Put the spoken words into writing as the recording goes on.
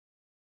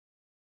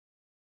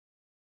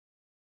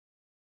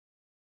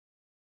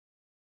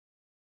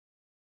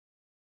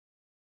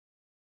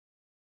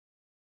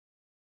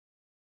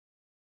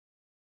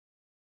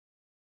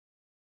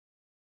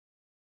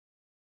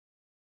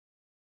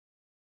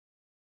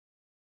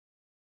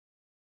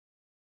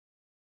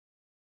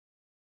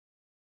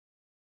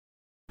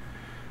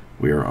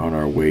We are on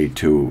our way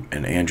to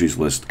an Angie's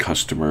List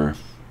customer.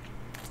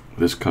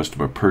 This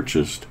customer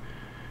purchased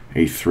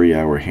a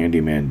 3-hour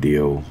handyman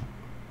deal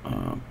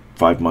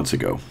 5 months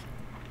ago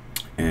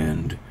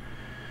and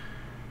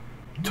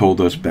told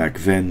us back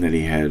then that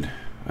he had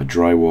a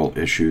drywall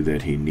issue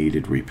that he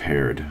needed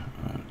repaired.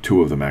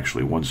 Two of them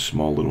actually. One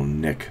small little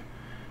nick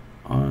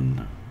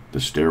on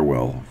the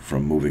stairwell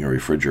from moving a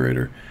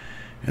refrigerator,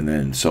 and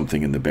then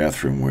something in the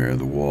bathroom where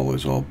the wall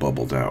is all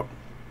bubbled out.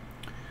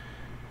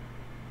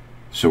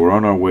 So we're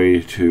on our way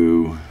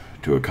to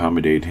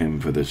accommodate him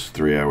for this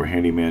 3-hour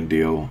handyman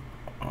deal.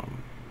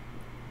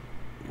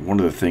 One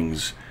of the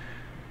things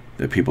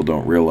that people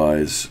don't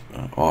realize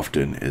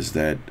often is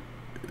that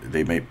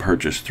they may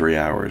purchase 3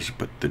 hours,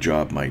 but the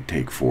job might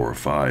take 4 or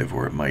 5,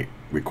 or it might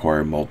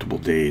require multiple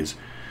days.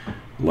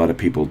 A lot of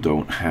people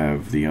don't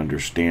have the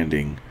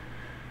understanding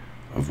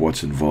of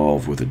what's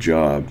involved with a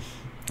job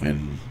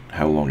and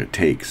how long it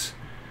takes.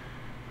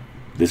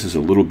 This is a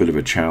little bit of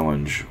a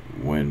challenge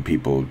when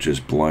people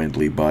just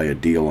blindly buy a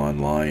deal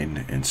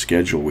online and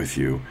schedule with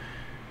you,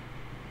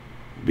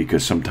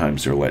 because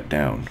sometimes they're let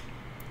down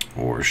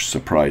or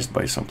surprised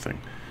by something.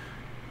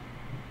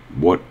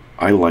 What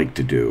I like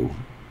to do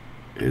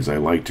is I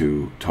like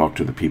to talk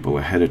to the people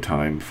ahead of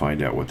time,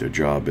 find out what their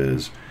job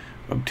is,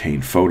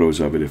 obtain photos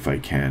of it if I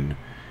can,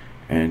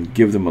 and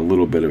give them a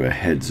little bit of a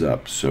heads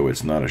up so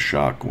it's not a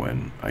shock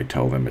when I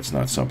tell them it's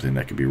not something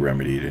that can be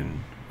remedied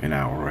in an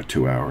hour or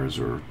 2 hours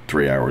or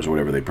 3 hours or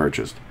whatever they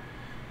purchased.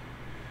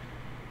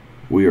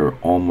 We are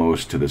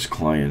almost to this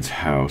client's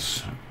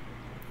house,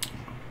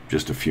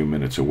 just a few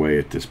minutes away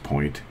at this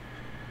point,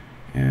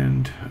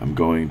 and I'm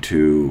going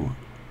to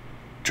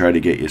try to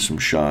get you some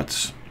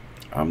shots.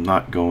 I'm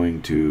not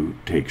going to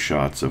take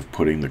shots of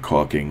putting the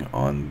caulking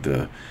on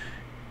the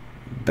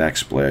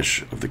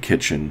backsplash of the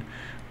kitchen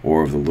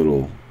or of the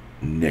little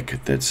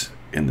nick that's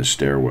in the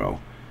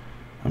stairwell.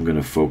 I'm going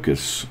to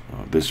focus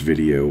this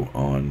video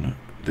on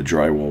the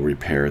drywall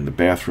repair in the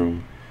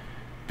bathroom,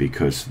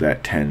 because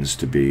that tends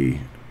to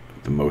be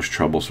the most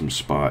troublesome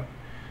spot,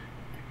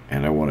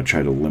 and I want to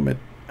try to limit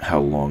how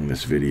long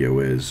this video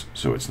is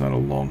so it's not a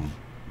long,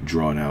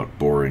 drawn out,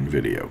 boring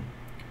video.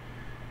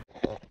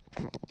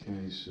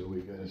 Okay, so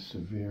we got a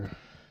severe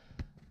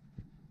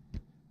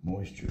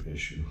moisture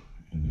issue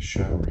in the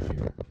shower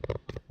here.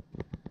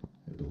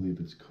 I believe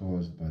it's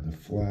caused by the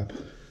flap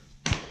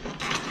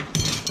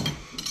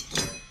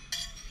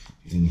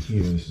in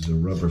here. This is a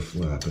rubber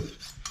flap,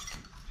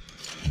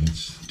 and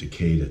it's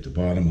decayed at the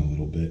bottom a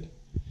little bit.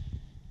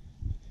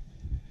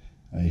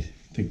 I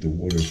think the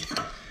water's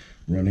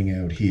running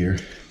out here,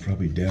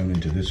 probably down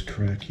into this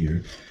crack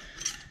here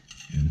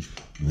and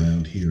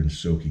around here and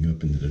soaking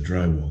up into the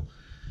drywall.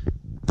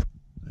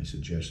 I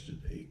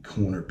suggested a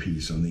corner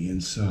piece on the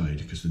inside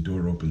because the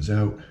door opens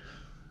out,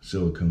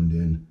 siliconed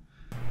in.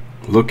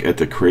 Look at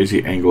the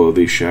crazy angle of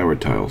these shower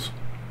tiles.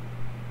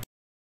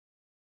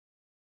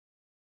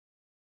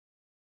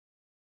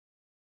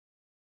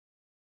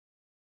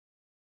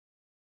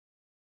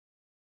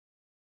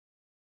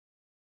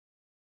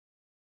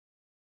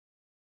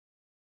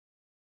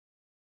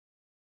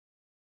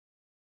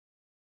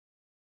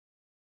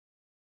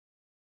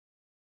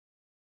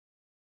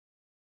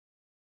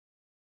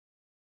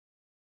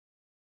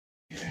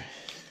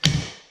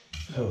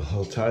 Oh, the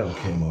whole tile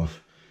came off.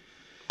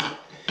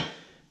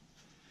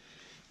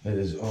 That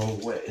is all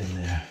wet in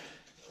there.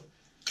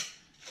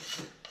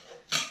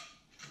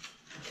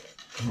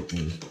 It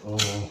is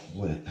all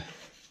wet.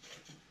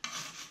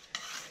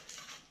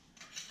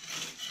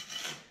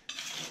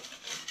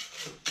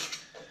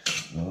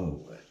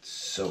 Oh, it's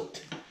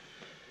soaked.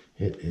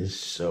 It is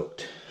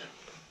soaked.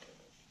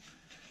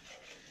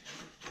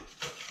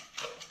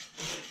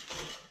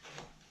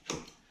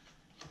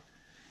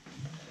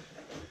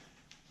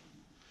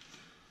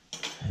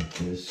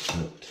 It is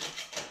soaked.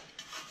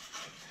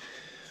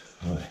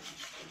 All right.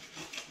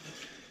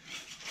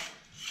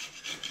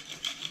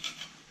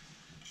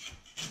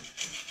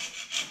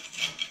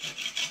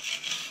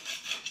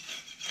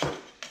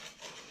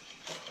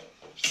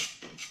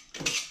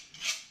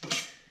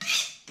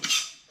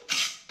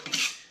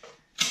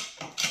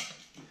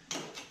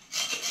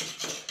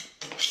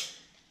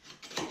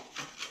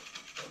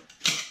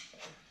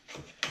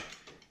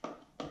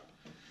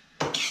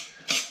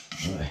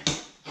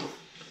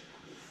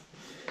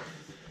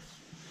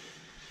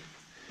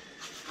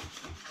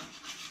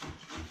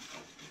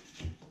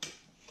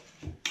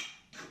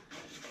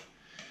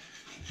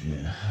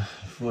 Yeah,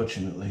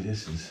 unfortunately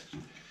this is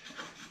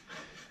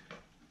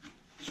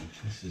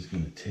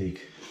going to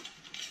take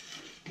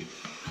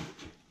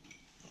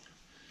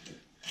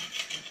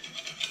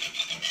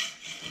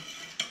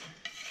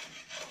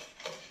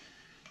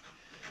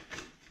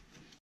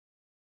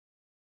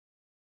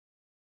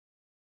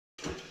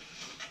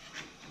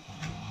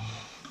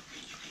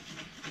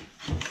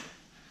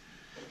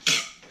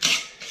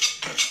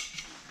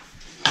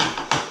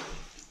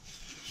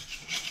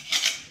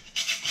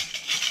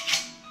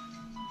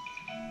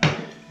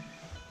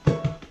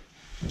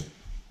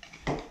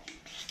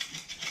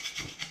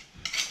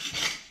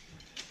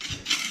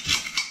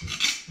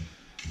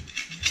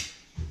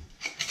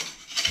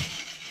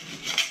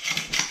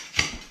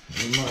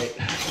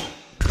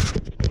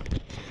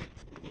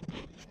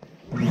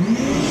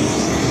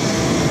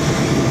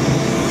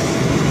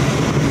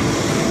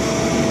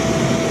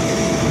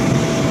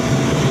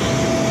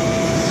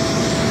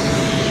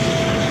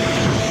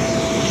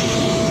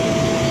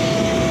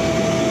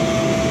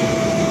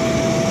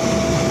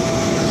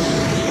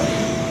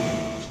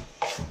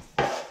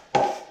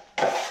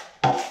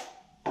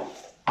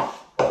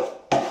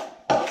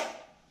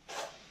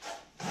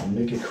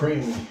make it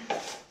creamy.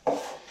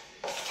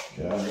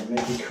 Gotta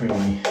make it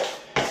creamy.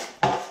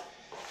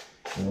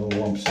 No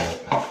lumps up.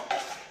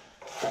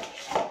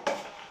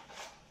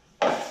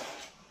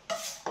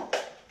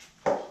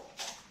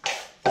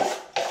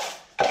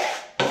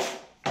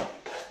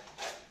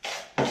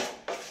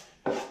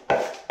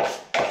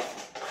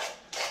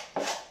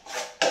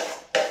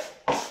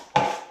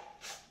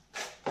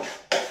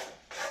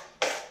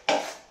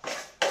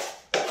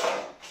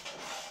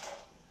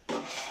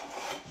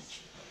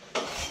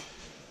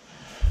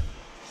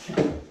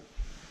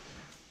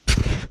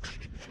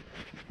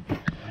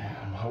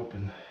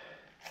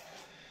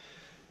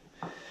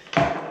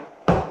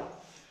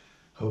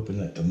 Hoping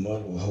that the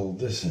mud will hold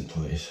this in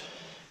place.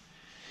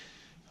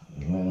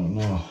 I don't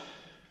know.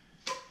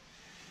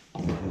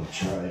 I'm gonna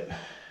try it.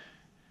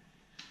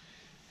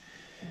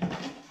 I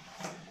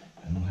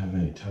don't have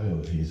any tile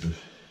adhesive.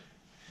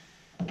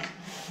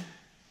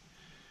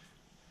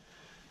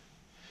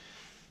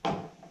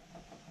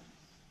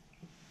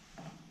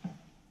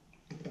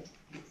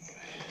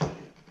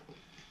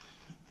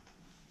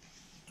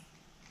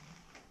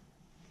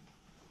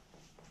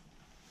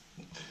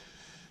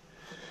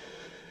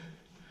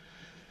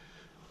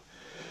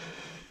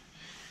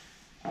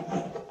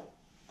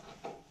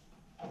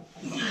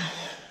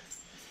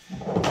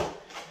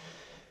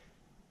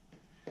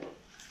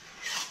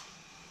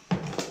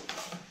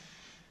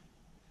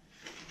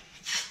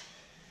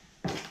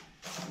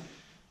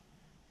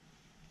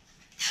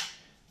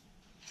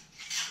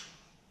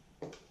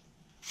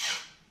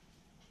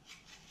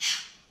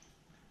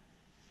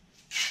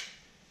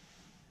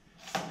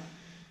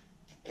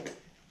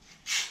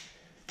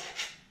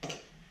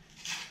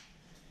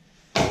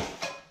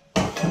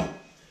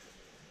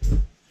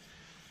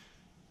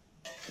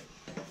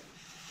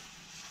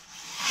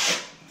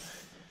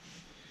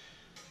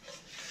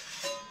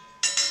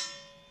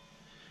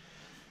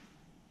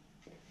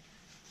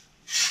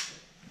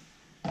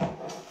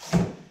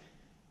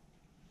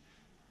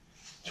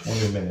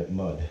 Minute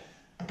mud.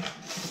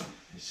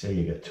 They say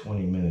you got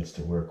 20 minutes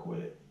to work with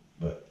it,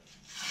 but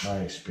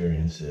my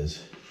experience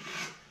is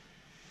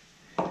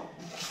it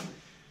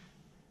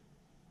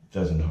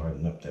doesn't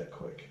harden up that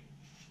quick.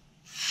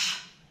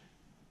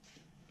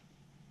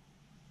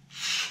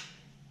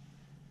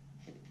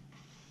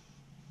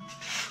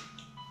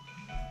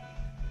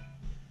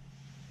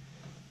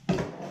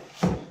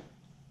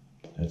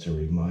 That's a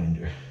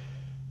reminder.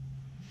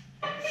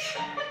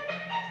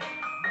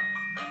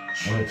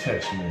 Or a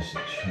text message,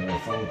 or a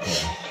phone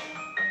call.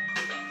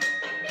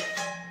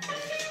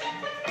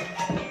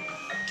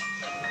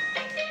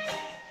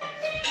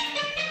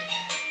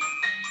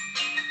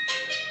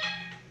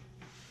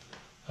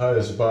 Hi,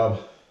 this is Bob.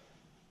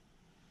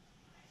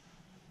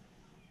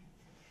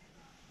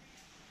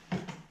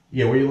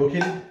 Yeah, where are you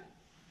located?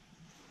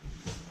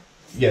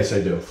 Yes,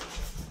 I do.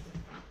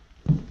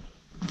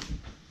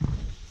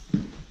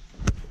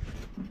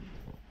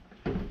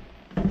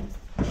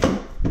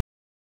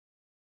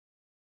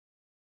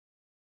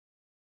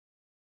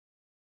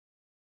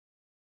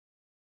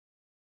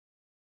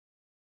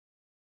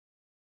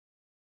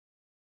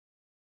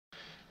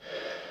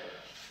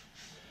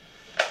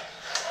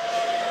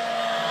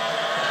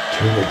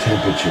 Turn the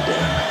temperature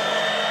down.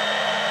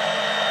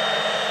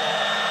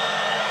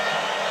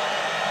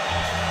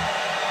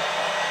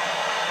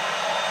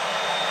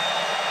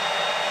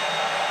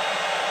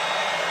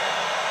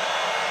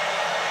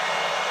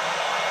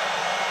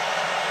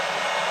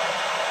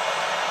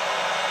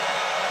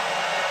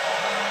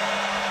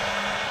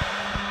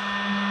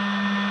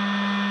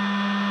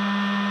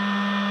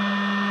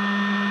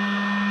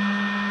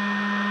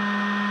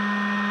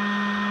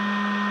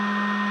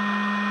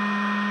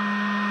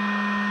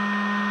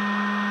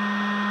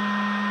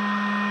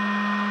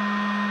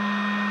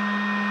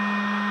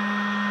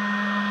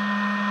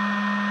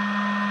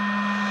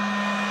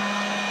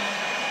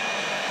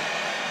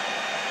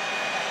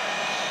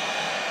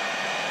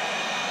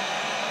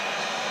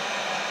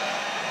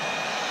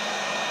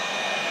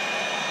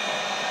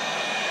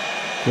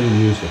 Could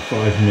have used a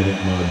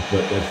 5-minute mud,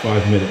 but that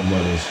 5-minute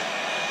mud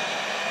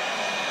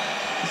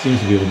seems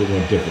to be a little bit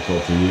more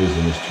difficult to use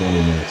than this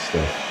 20-minute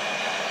stuff.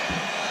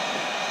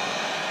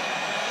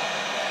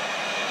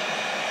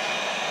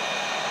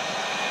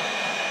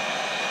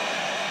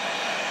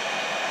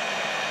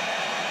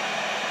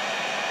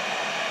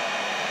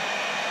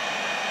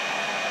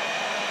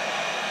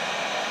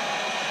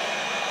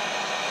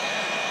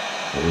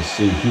 But you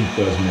see, heat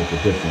does make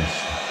a difference.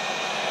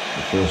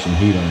 You throw some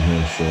heat on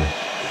here, sure.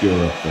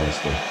 Cure up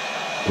faster.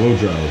 Blow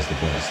dry is the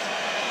best.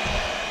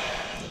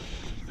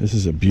 This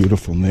is a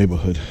beautiful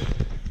neighborhood.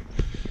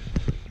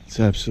 It's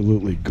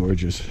absolutely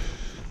gorgeous.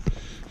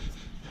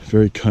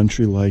 Very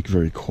country-like,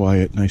 very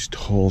quiet, nice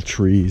tall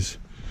trees.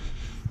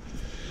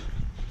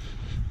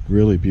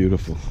 Really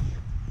beautiful.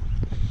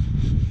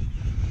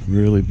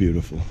 Really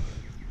beautiful.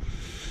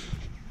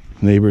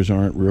 Neighbors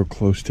aren't real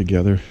close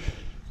together.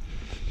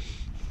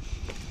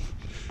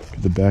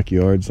 The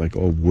backyard's like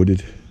all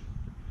wooded.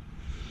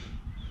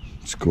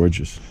 It's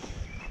gorgeous.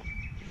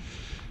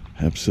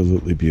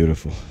 Absolutely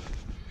beautiful.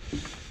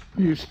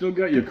 You still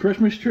got your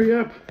Christmas tree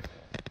up?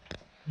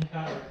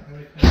 Yeah,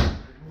 we can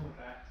remove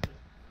that.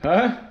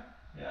 Huh?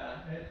 Yeah,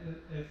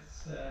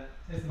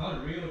 it's not a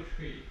real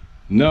tree.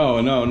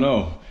 No, no,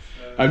 no.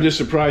 I'm just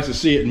surprised to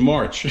see it in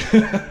March.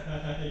 Yeah.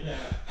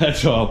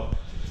 That's all.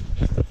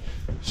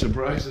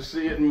 Surprised to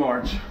see it in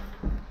March.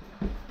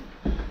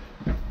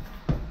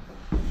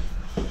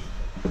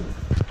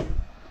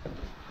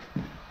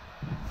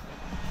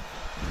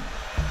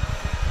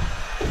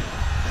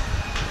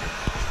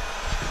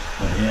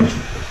 Oh, yeah.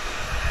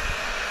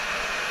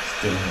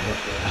 Still up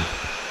there.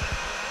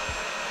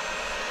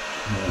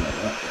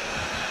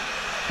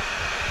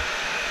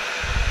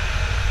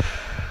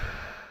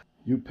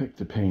 You pick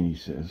the paint, he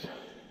says.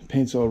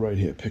 Paint's all right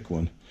here, pick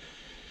one.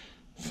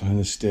 Find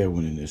the stair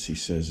one in this, he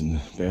says, and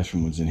the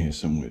bathroom one's in here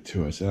somewhere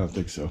too. I said, I don't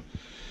think so.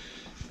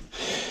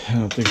 I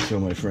don't think so,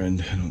 my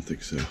friend. I don't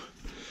think so.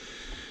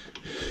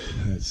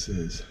 That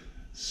says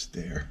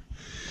stair.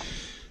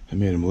 I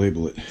made him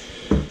label it.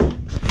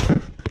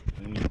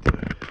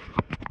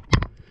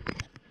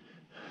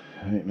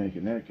 I ain't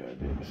making that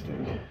goddamn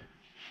mistake.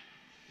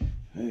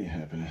 That ain't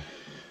happening.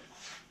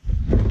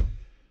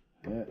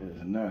 That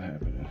is not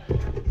happening.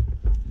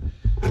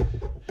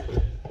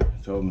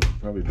 I told him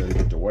probably better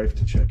get the wife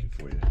to check it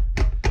for you.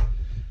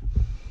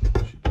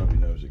 She probably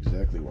knows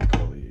exactly what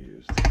color you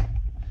used.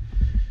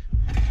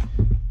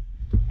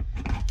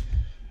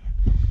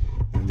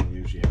 Women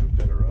usually have a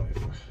better eye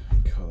for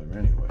color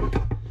anyway.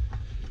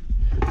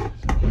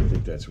 So I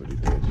think that's what he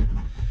did.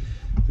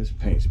 This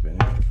paint's been in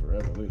here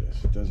forever. Look at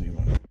this. It doesn't even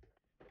want to.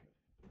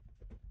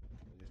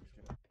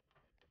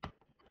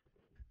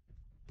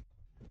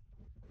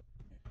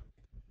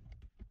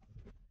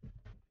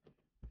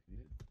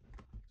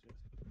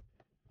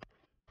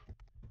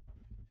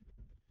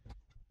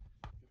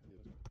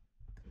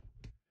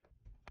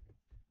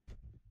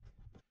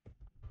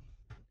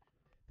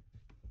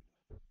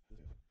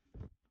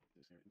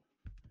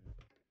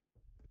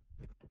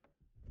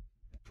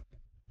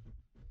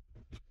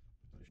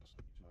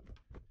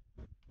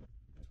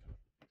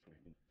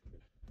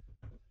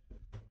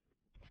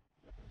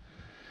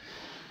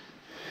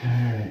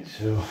 Alright,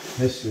 so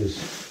this is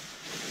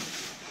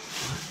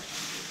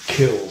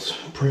Kills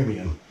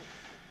Premium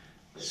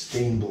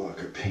Stain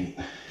Blocker Paint.